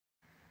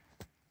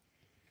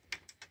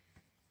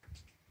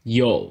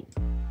Yo,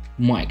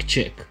 mic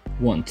check,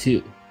 1,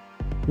 2.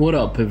 What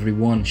up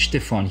everyone,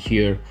 Stefan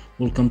here.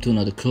 Welcome to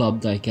another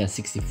Club Diecast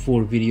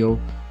 64 video,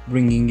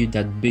 bringing you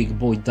that big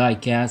boy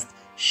diecast.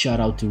 Shout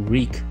out to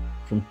Rick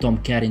from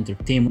Tomcat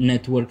Entertainment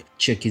Network.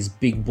 Check his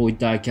big boy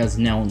diecast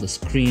now on the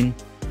screen.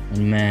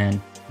 And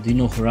man, do you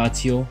know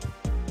Horatio?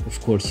 Of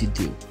course you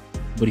do.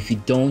 But if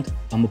you don't,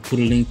 I'm gonna put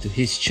a link to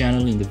his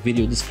channel in the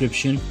video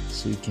description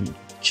so you can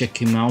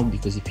check him out,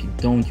 because if you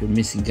don't, you're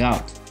missing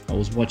out. I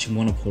was watching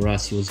one of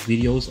Horacio's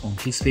videos on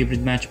his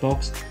favorite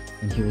Matchbox,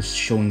 and he was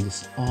showing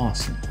this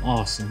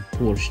awesome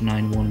Porsche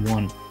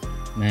 911.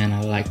 Man,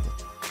 I liked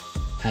it.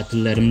 Had to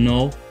let him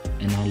know,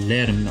 and I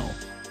let him know.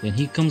 Then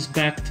he comes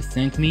back to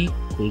thank me,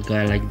 cool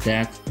guy like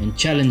that, and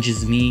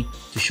challenges me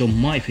to show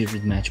my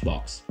favorite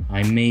Matchbox.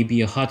 I may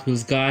be a Hot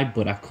Wheels guy,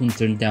 but I couldn't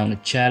turn down a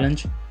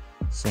challenge.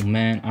 So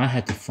man, I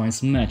had to find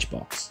some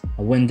Matchbox.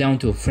 I went down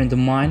to a friend of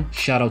mine,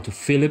 shout out to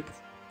Philip,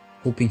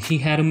 hoping he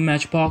had a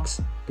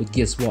Matchbox, but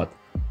guess what?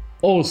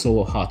 Also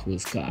a Hot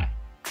Wheels guy.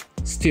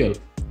 Still,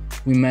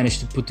 we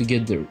managed to put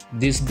together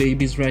these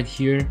babies right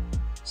here,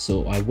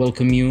 so I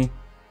welcome you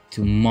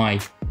to my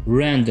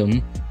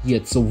random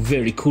yet so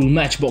very cool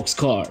Matchbox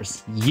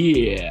cars.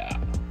 Yeah!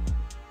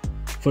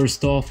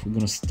 First off, we're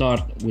gonna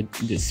start with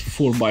this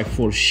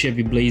 4x4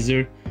 Chevy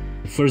Blazer.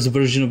 The first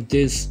version of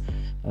this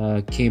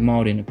came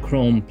out in a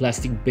chrome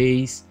plastic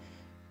base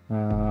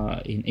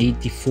in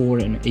 84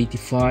 and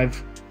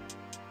 85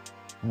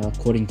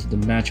 according to the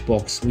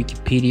Matchbox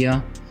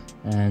Wikipedia.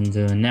 And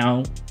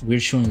now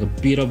we're showing a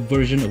beat up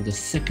version of the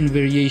second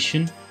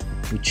variation,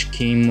 which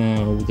came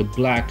with a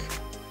black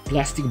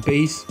plastic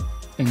base,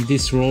 and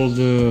this rolled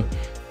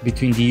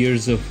between the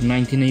years of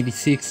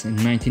 1986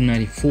 and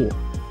 1994.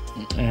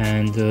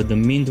 And the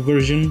mint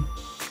version,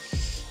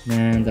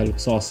 man, that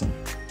looks awesome,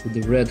 with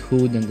the red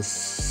hood and the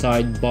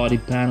side body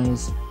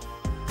panels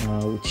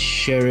with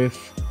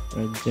Sheriff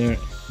right there.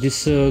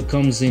 This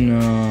comes in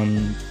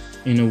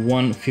a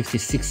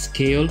 1/56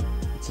 scale.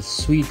 It's a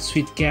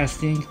sweet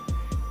casting,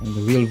 and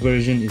the real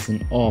version is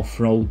an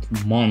off-road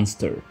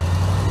monster.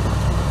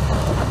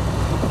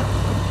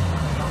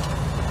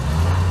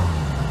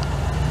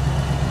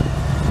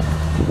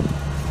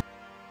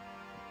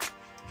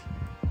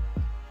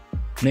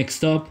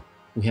 Next up,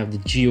 we have the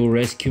ghe-o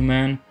Rescue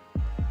Man.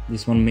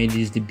 This one made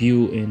his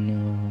debut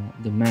in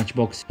the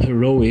Matchbox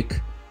Heroic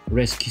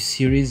Rescue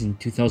series in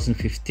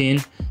 2015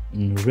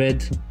 in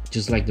red,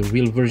 just like the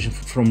real version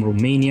from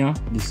Romania.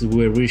 This is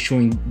where we're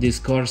showing these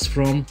cars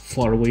from,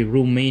 faraway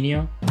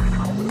Romania.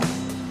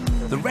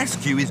 The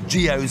Rescue is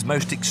ghe-o's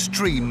most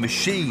extreme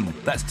machine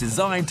that's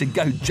designed to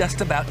go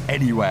just about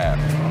anywhere.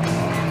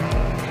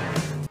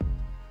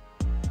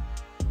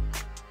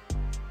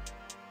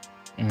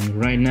 And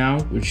right now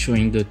we're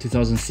showing the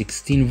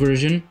 2016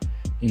 version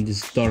in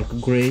this dark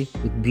gray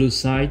with blue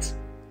sides.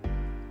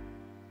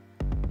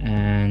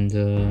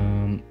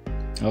 And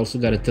I also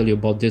gotta tell you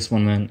about this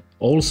one, man.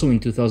 Also in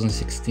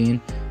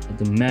 2016 at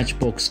the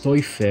Matchbox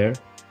Toy Fair,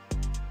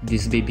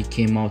 this baby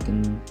came out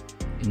in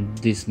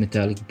this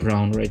metallic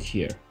brown right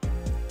here.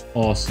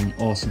 Awesome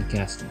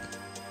casting.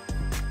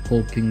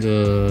 Hoping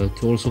to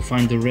also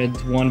find the red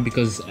one,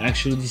 because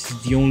actually this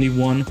is the only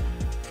one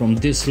from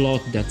this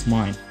lot that's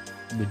mine.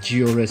 The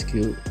ghe-o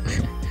Rescue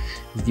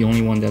is the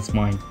only one that's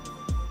mine.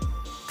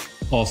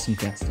 Awesome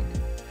casting.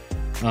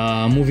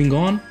 Moving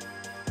on,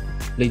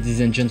 ladies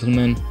and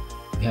gentlemen,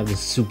 we have the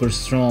super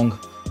strong,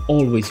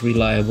 always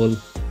reliable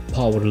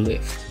power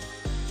lift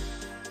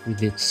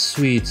with its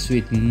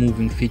sweet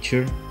moving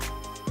feature.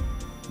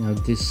 Now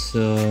this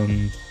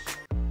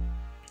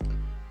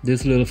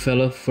little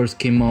fella first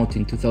came out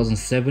in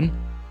 2007,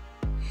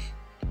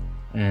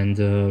 and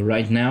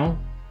right now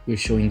we're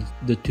showing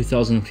the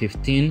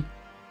 2015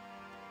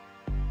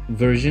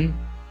 version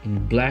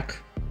in black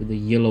with a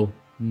yellow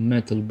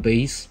metal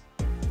base.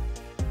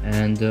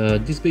 And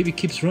this baby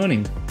keeps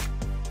running.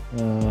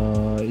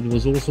 It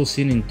was also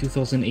seen in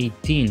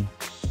 2018.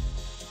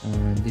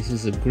 This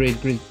is a great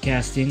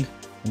casting.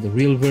 And the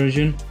real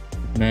version,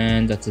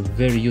 man, that's a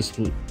very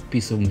useful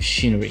piece of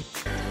machinery.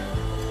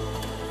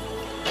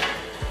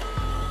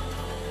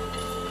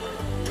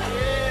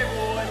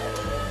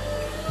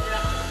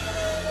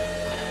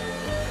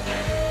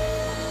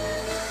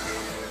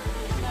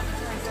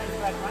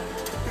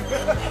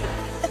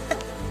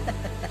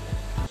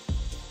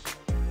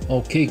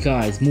 Okay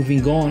guys,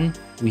 moving on,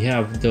 we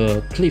have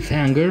the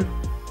Cliffhanger.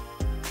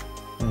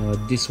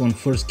 This one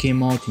first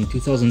came out in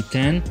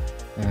 2010,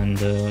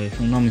 and if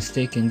I'm not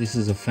mistaken, this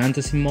is a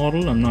fantasy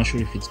model. I'm not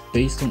sure if it's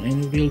based on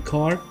any real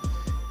car.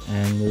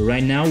 And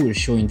right now we're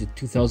showing the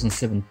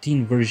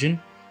 2017 version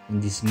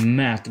in this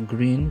matte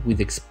green with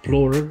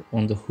Explorer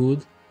on the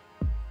hood.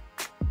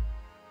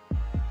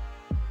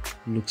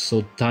 Looks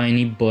so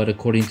tiny, but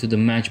according to the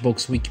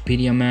Matchbox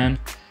Wikipedia, man,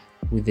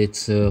 with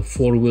its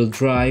 4-wheel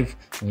drive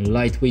and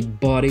lightweight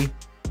body,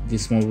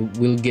 this one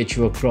will get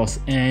you across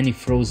any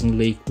frozen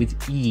lake with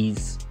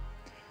ease.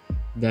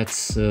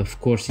 That's of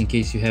course in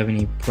case you have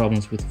any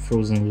problems with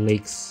frozen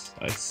lakes,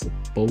 I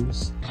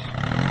suppose.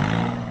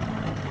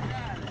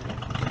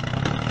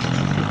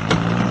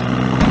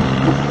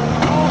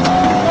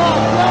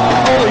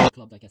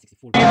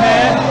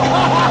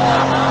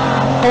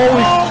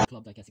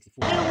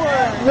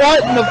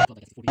 What in the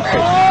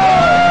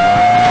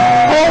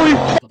holy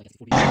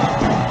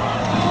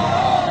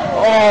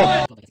oh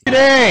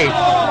today!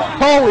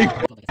 Holy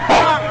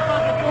holy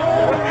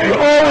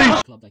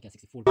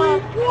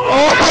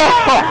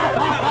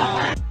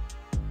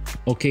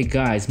Okay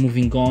guys,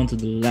 moving on to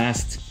the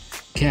last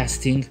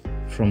casting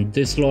from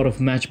this lot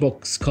of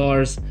Matchbox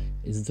cars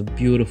is the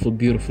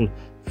beautiful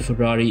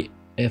Ferrari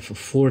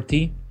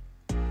F40.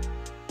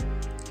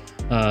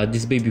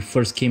 This baby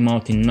first came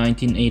out in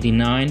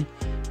 1989,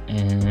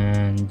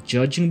 and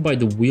judging by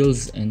the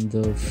wheels and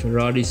the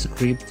Ferrari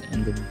script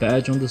and the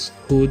badge on the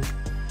hood,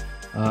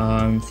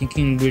 I'm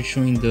thinking we're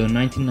showing the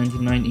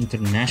 1999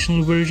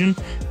 international version,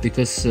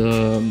 because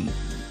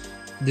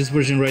this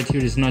version right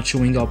here is not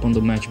showing up on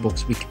the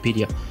Matchbox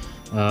Wikipedia.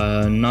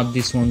 Not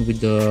this one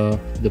with the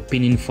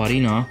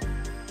Pininfarina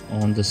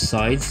on the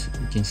sides.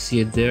 You can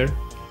see it there.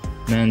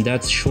 Man,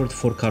 that's short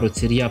for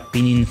Carrozzeria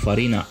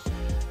Pininfarina,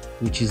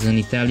 which is an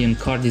Italian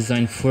car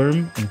design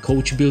firm and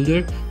coach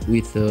builder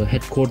with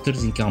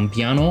headquarters in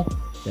Cambiano,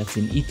 that's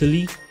in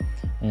Italy,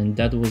 and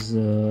that was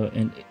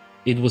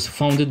it was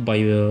founded by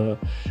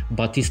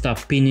Battista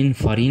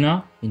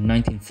Pininfarina in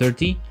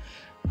 1930.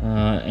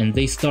 And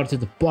they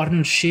started a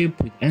partnership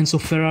with Enzo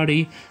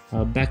Ferrari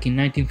back in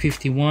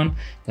 1951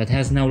 that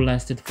has now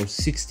lasted for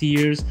 60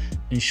 years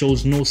and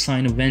shows no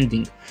sign of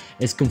ending,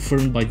 as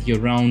confirmed by the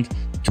around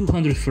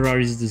 200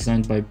 Ferraris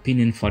designed by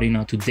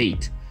Pininfarina to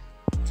date.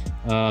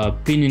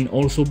 Pinin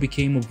also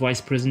became a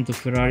vice president of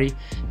Ferrari,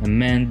 and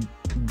man,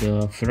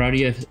 the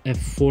Ferrari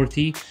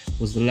F40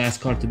 was the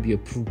last car to be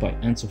approved by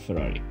Enzo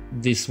Ferrari.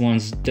 This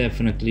one's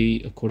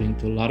definitely, according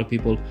to a lot of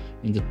people,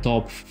 in the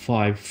top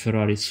 5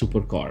 Ferrari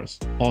supercars.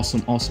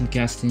 Awesome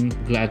casting,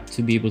 glad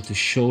to be able to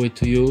show it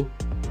to you.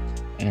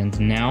 And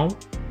now,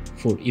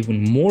 for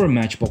even more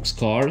Matchbox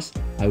cars,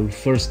 I will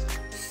first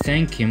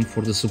thank him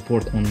for the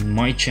support on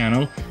my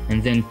channel,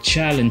 and then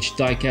challenge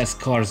Diecast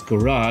Cars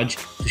Garage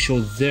to show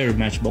their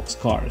Matchbox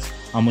cars.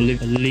 I'm gonna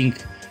leave a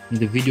link in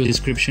the video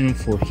description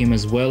for him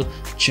as well.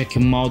 Check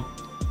him out.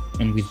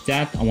 And with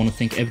that, I want to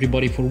thank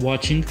everybody for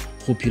watching.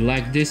 Hope you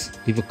like this.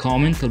 Leave a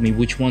comment, tell me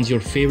which one's your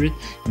favorite,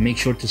 and make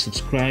sure to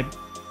subscribe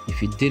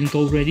if you didn't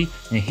already,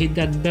 and hit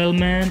that bell,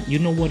 man. You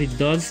know what it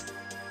does.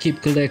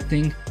 Keep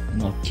collecting,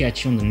 and I'll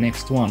catch you on the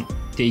next one.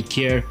 Take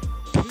care.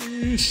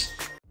 Peace.